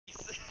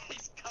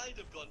I'd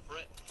have gone for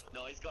it.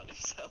 No, he's got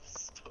himself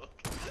stuck.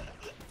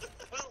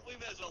 Well, we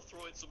may as well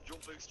throw in some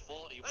jump boost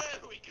 40.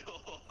 There we go.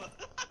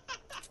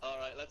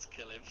 Alright, let's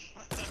kill him.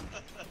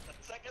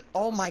 Second.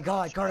 Oh my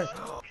god, Carter.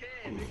 Okay,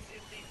 this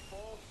is the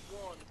fourth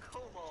one.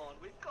 Come on,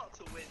 we've got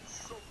to win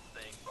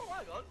something. Oh,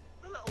 hang on.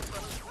 The little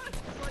fella's right.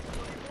 It's like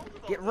bloody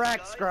Voldemort. Get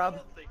wrecked, scrub. I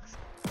don't think so.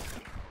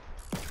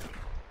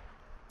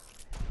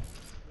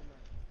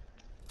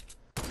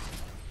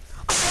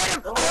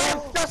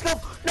 Oh, no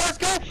scope! No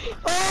scope!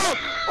 Oh!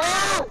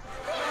 Oh!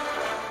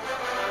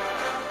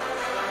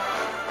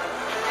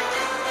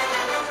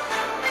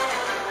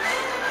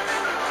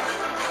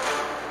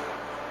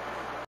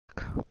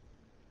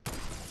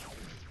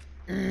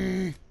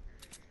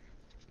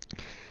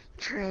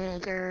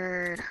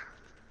 Triggered.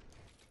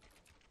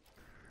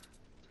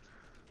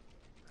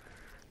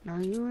 No,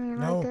 you ain't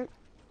No. like that.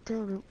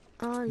 Tell them,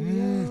 oh,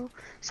 yo.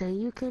 Say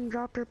you can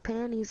drop your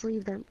panties,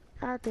 leave them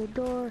at the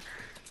door.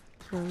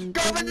 So you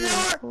Go in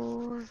the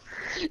door!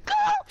 Go!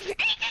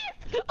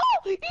 Ethan!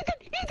 Oh!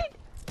 Ethan!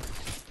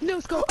 No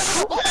scope!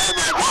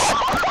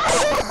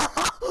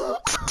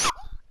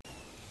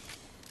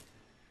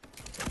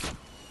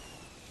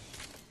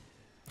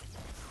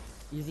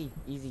 Easy,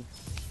 easy.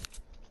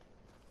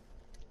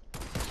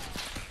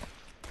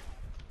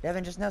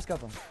 Devin, just no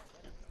scope him.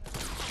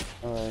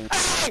 Hey!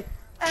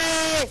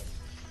 Hey!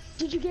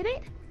 Did you get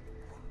it?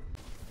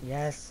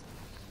 Yes.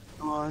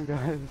 Come on,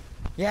 guys.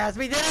 Yes,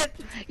 we did it!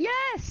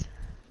 Yes!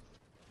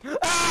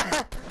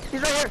 Ah!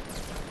 He's right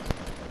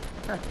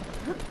here!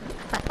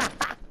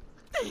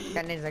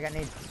 Got nades, I got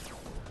nades.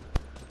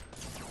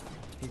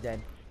 He's dead.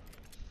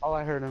 Oh,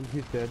 I heard him.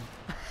 He's dead.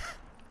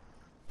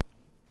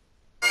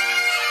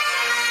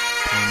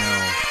 I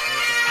know.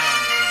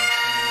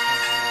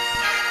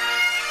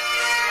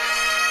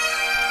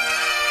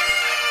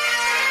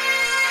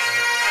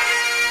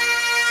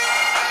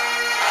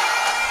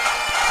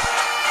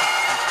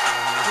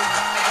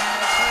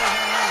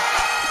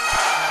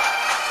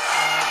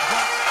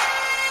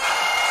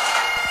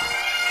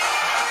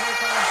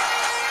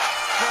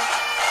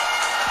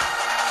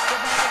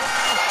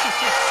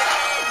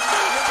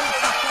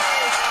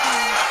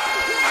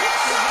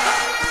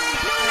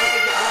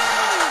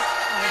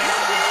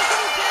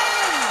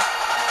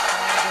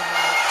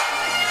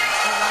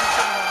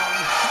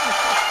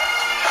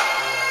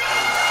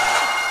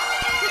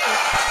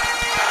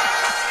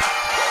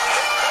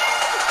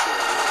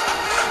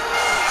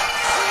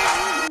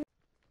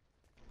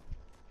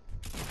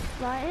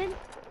 Ryan?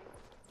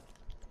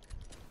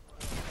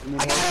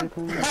 I got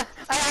him!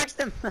 I axed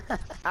him!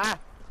 Ah!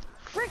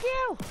 Frick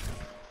you!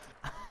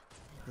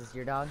 Is this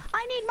your dog?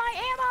 I need my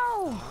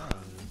ammo!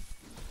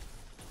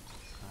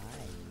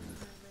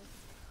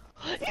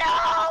 Hi.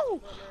 No!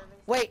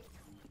 Wait!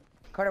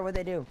 Carter, what'd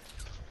they do?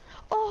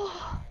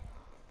 Oh!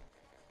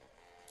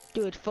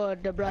 Do it for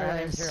the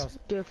brothers. cereals.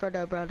 Do it for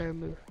the brother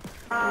move.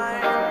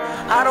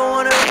 I don't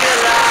wanna be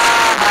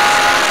alive.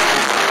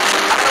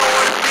 I don't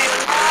wanna be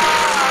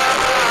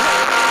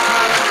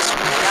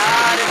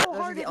alive. How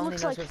hard it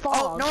looks like Oh,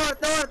 fog.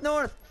 north, north,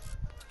 north!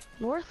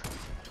 North?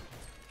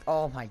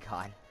 Oh my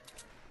god.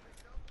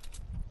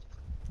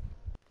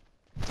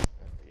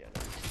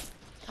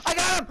 I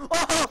got him!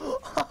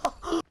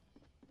 Oh!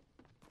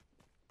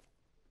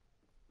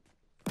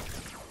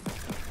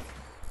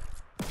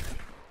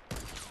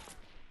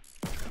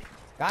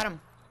 Got him.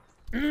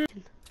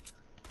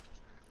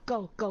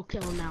 Go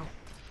kill him now.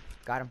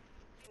 Got him.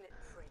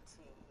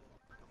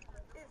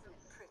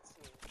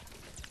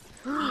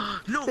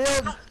 No,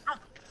 Filled. no.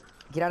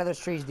 Get out of those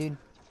trees, dude.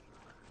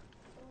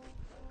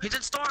 He's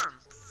in storm.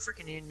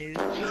 Freaking in, dude.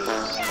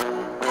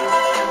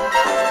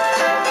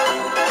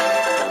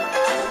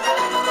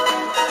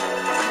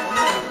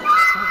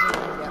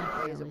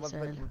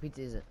 What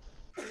pizza is it?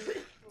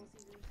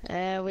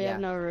 We Yeah.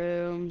 have no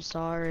room.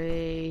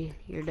 Sorry.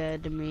 You're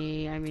dead to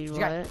me. I mean, He's what?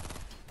 got-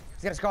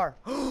 He's got a scar.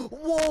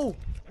 Whoa!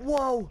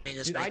 Whoa!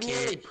 Dude, I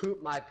nearly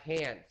pooped my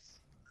pants.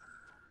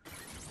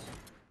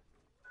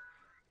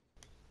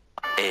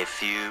 A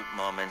few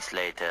moments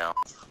later.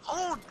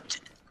 Oh,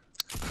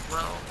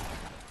 well,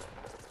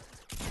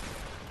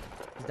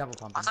 He's double I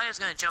pumping. thought he was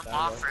gonna jump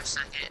off for a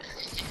second.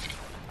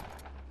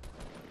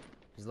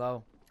 He's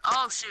low.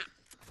 Oh shoot!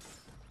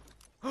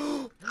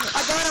 I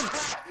got him!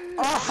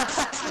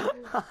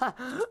 Oh.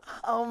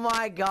 Oh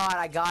my god,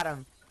 I got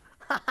him.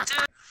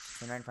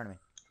 He's right in front of me.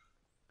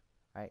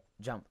 Alright,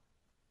 jump.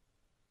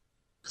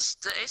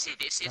 The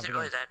ACDC isn't Jump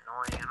really again. that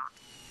annoying.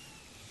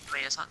 I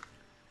mean, it's not.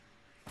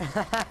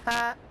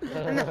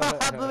 No,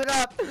 I blew it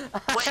up.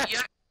 Wait,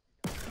 you're.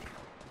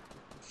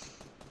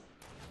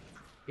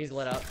 He's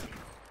lit up.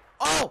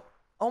 Oh!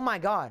 Oh my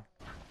god.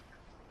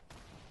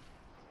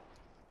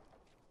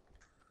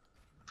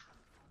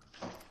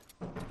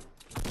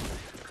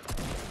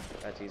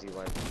 That's easy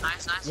win.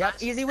 Nice, nice, Yep,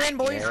 nice. easy win,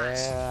 boys.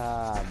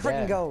 Yeah.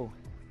 Frickin' bet. go.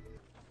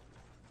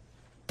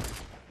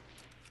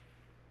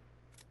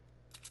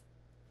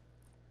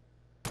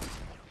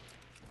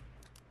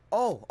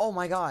 Oh, oh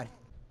my god.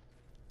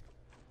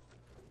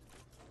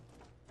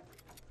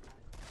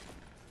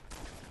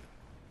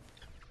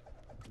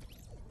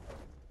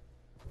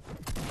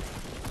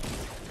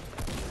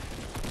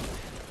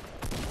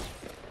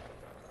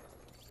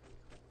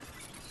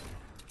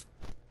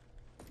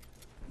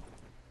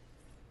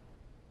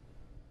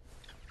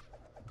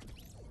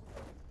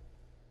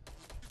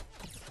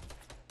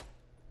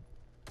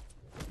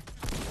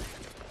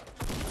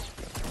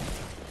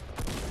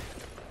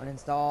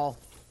 Uninstall.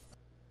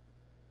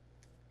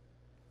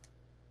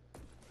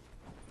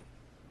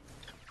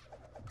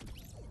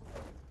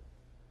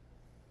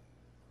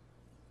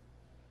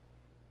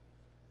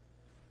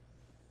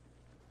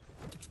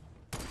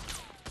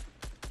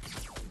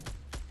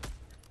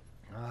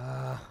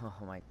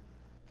 Oh my.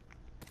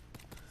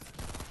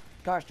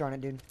 Gosh darn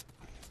it, dude.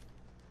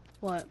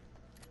 What?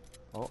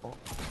 Oh.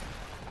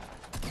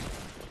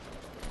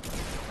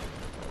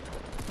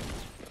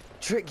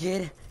 Trick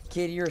kid.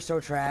 Kid, you're so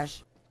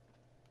trash.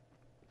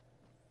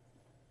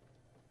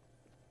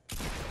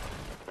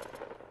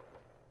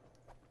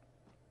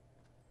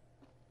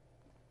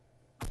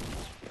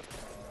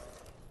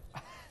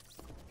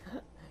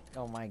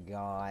 Oh my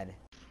god.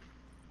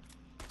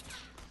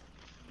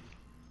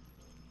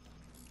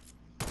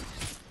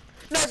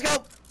 Let's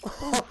go!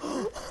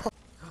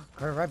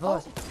 Carter, right below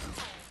us.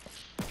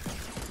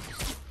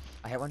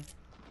 I hit one.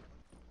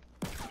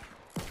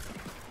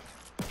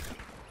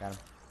 Got him.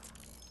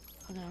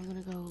 Okay, I'm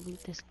gonna go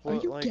loot this. Well,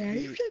 Are you like,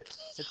 gay?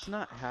 It's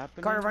not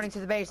happening. Carter running to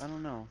the base. I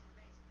don't know.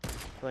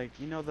 Like,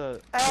 you know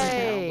the...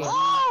 Hey!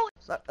 Oh!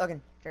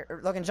 Logan,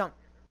 Logan, jump.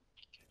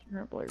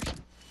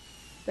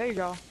 There you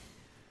go.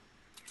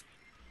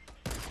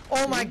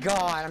 Oh my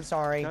god, I'm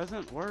sorry. It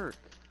doesn't work.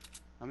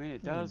 I mean,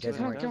 it does.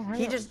 Doesn't but it work. doesn't.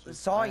 He just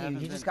saw I you.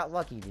 haven't He just been- got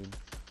lucky, dude.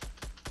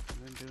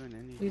 I've been doing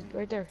anything. He's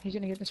right there. He's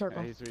gonna get in the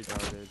circle. Yeah, he's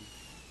retarded.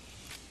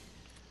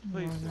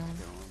 Please just kill him.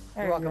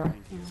 There You're you go.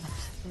 welcome.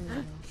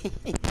 Thank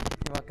you.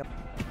 You're welcome.